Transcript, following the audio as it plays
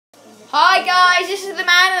Hi guys, this is the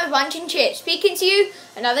man of Lunch and Chips speaking to you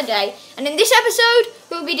another day. And in this episode,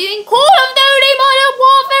 we'll be doing Call of Duty Modern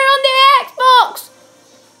Warfare on the Xbox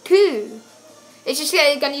 2. It's just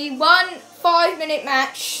going to be 1 5-minute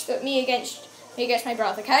match that me against my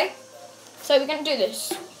brother, okay? So we're going to do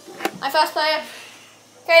this. My first player.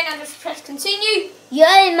 Okay, now just press continue.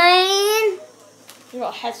 Yeah, man. You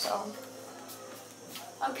got a headset on.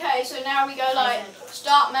 Okay, so now we go like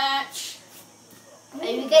start match. Are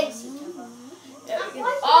you against each other?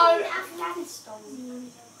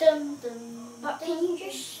 Dum. But can you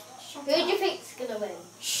just shut Who do you think's gonna win?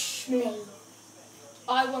 Shh, Me.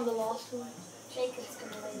 I won the last one. Jacob's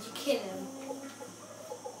gonna win. Did you kill him?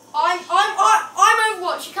 I'm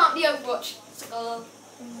Overwatch. You can't be Overwatch.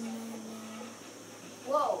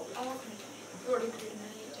 Whoa. You're already doing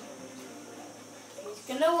it. Who's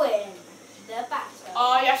gonna win? The battle.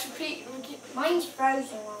 Oh, you have to repeat. Mine's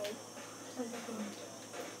frozen, right?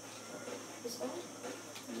 This one?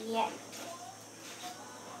 Yeah.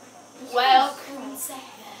 Welcome to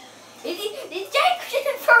hell. Did Jacob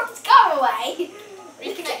just throw his car away?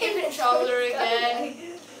 Reconnect your controller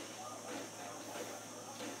again.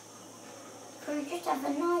 Could we just have a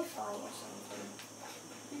knife fight or something?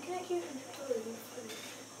 Reconnect your controller.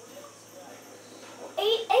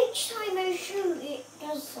 Each time I shoot, it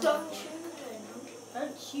does something. Don't shoot them.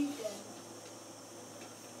 Don't shoot them.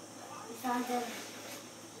 It's either...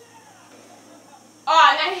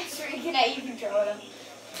 Alright, now you have to reconnect your controller.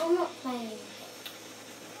 I'm not playing.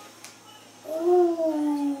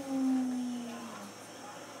 Ooh.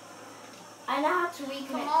 I know how to reconnect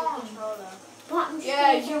the controller.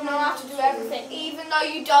 Yeah, you know how to do everything, even though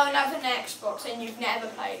you don't have an Xbox and you've never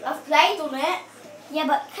played it. I've played on it. Yeah,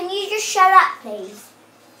 but can you just shut up, please?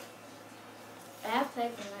 I have played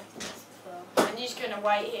on it before. I'm just going to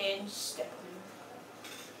wait here and step on him.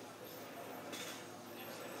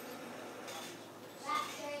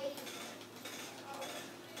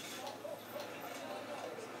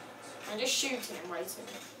 I'm just shooting and waiting.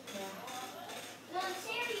 Yeah. No, I'm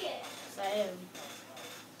serious. Same.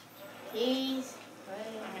 Please.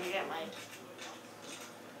 I'm going to get my...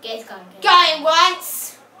 Get going. Going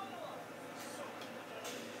once!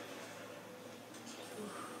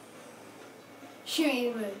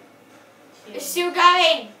 Shooting me. It's still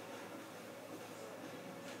going.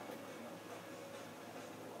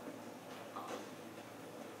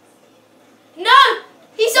 No!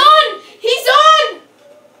 He's on! He's on!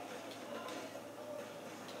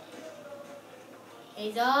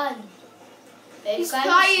 He's on. He's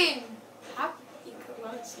flying. How? You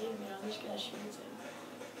won't see me. I'm just going to shoot him.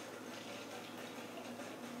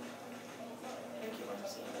 I think you won't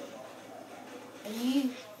see me. Are you?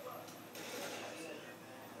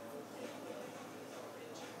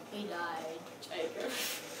 He died. Jacob.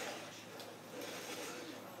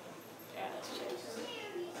 Yeah, that's Jacob.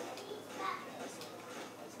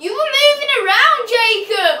 You were moving around,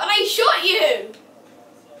 Jacob, and I shot you.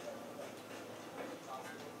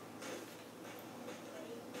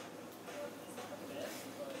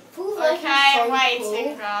 Okay, I'm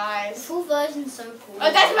waiting, guys. Full version's so cool.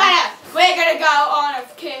 Oh, doesn't matter. We're gonna go on a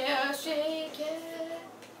kill streak.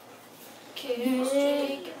 Kill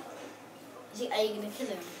streak. Are you gonna kill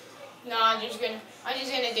him? No, I'm just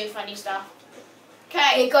gonna do funny stuff.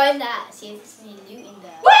 Okay. You're going there. See if there's any loot in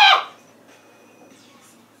there. Where?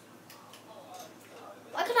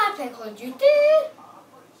 Why can't I play Call of Duty?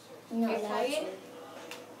 No, You're playing?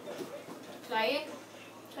 Playing?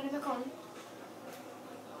 Turn it back on.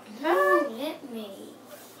 No, let me.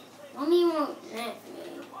 Mommy won't let me.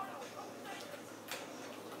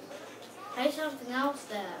 There's something else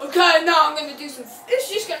there. Okay, now I'm gonna do some. It's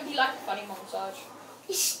just gonna be like a funny montage.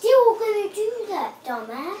 You're still gonna do that,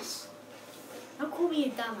 dumbass. Don't call me a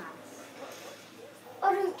dumbass.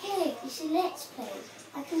 I don't care. It's a let's play.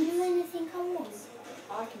 I can do anything I want.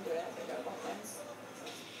 I can do anything I want then.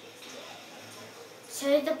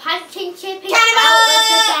 So the punching chip is Cannibal!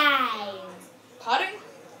 out of the game. Pardon?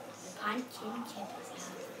 The punching chip is out of the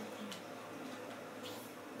game.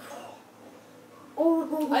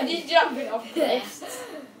 Oh, I just jumping off the list.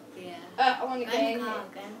 Yeah. I want to Go get in in the here. car,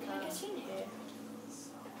 go in the car. Get in here.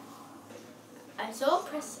 I saw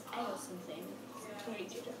press A or something. What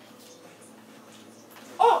did you do?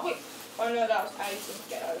 Oh wait! Oh no, that was A to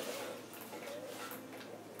get over.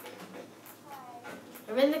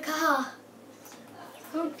 We're in the car. You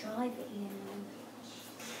can't drive it, you know.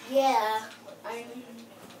 Yeah.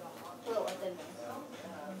 Well, I don't know.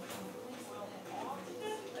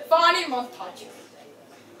 Funny montage.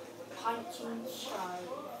 Punching show.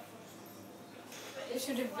 This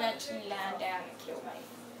would eventually land down and kill me.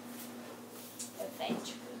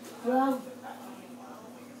 Eventually. Well,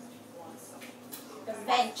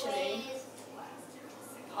 Eventually.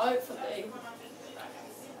 Hopefully.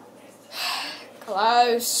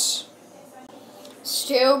 Close.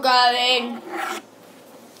 Still going.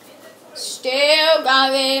 Still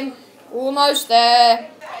going. Almost there.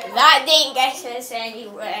 That didn't get us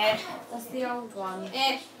anywhere. That's the old one.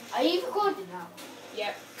 Eh. Are you recording now?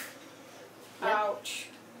 Yep. Yep. Ouch.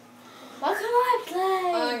 What can I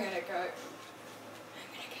play? I'm gonna go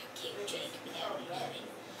kill Jacob without him knowing.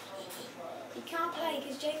 You can't play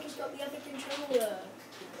because Jacob's got the other controller.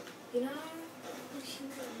 You know?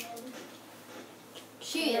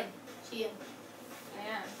 Shoot him. Shoot him. I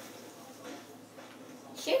am.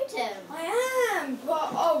 Shoot him. I am, but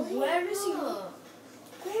oh, where is he?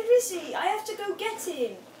 Where is he? I have to go get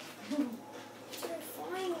him. I have to go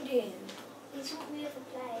find him. He's not me ever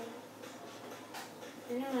play.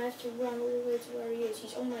 And now I have to run all the way to where he is.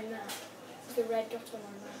 He's on my map. There's the red dot on my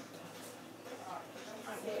map.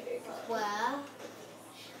 I'm nearly got it. Where?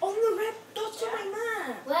 On the red dot on my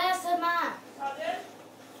map. Where's the map?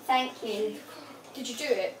 Thank you. Did you do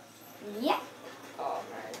it? Yeah. Oh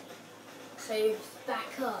no. So he's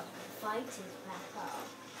back up. Fight is back up.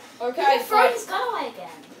 Okay, The friend's gone away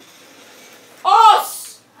again.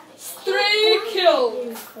 Us! 3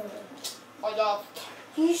 kills! I love.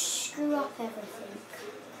 You screw up everything.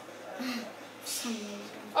 For some reason.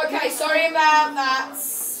 Okay, sorry about that.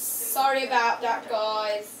 Sorry about that,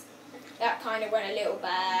 guys. That kind of went a little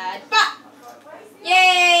bad. But,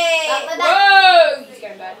 yay! But we're back. Whoa! He's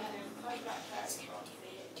going bad.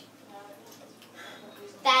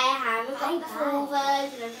 They haven't got the full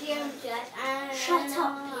version of the and shut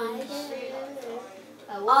up, please.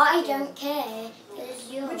 I don't care.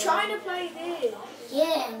 It's yours. We're trying to play this.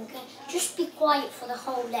 Yeah, okay. Just be quiet for the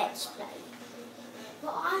whole let's play.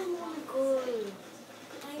 But I want to go.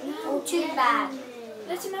 Oh, too bad.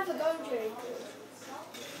 Let him have a go, Jacob.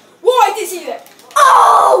 Whoa, I did see that.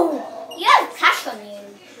 Oh! You have cash on you.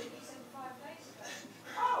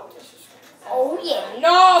 Oh, yeah.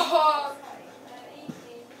 No!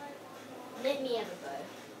 Let me have a go.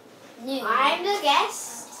 No. I'm the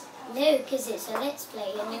guest. No, because it's a let's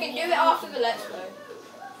play. And You can do it after the let's play.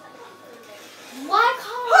 Why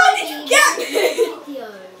can't How I did you be get in me?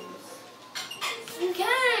 videos? You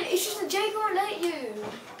can. It's just that Jake won't let you.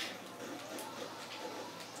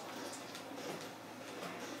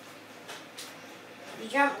 You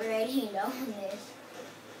jump really low on this.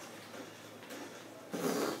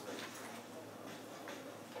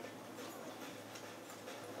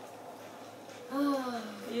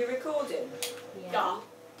 Are you recording? Yeah.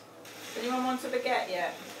 Does anyone want to forget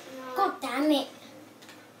yet? God damn it.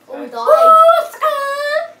 Oh,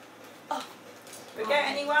 died. Forget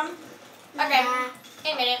anyone? Okay. Nah,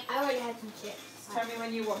 In a minute. I already had some chips. Tell me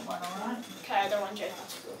when you want one, alright? Okay, I don't want Jake.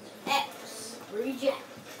 X. Reject.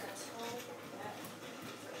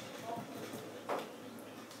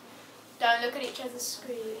 Don't look at each other's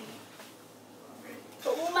screen.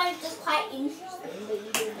 But almost just quite interesting, but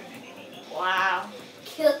you didn't. Wow.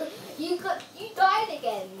 You died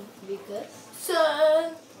again, Lucas.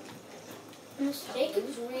 So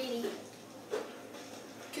Jacob's really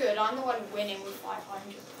good. I'm the one winning with 500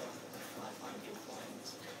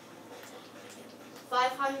 points.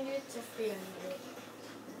 500 to 300.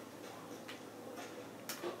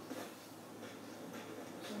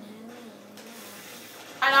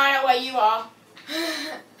 And I know where you are.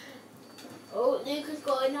 Oh, Lucas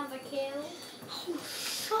got another kill. Oh,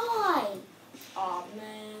 shy. Oh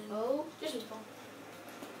man. Oh, Just was fun.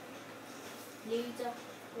 loser.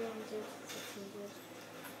 300, 600.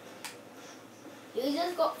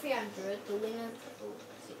 Loser's got 300. The winner got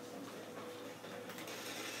 600.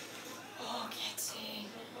 Oh, get in.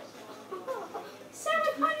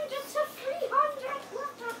 700 to 300.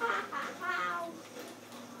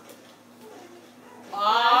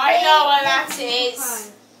 I know what that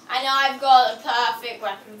is. And I've got a perfect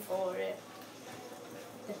weapon for it.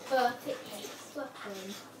 The perfect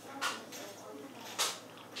weapon.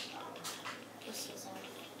 This is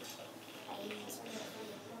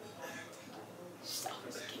Stop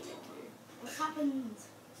us killing you. What's happened?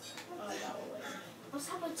 Oh, that always. What's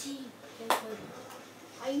happened to you, Jacob?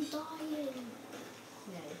 Are you dying?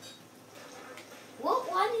 No. What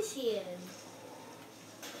one is he in?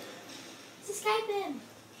 He's escaping.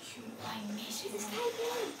 I miss He's you.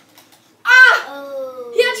 escaping. Ah!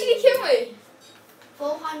 Oh. He actually killed me.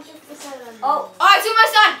 400 for 700. Oh, it's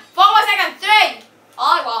almost done. 4 more seconds. 3. I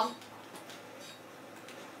won.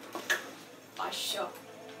 I shot.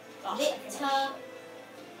 Victor.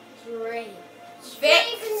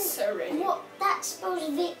 Victory. What? That spells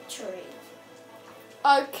victory.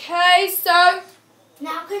 Okay, so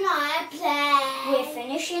Now can I play? We're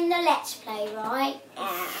finishing the Let's Play, right?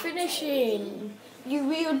 Finishing.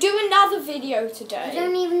 We'll do another video today. I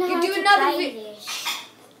don't even know how to play this.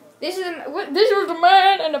 This is the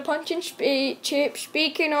man and the punching chip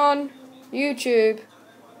speaking on YouTube.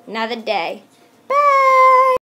 Another day.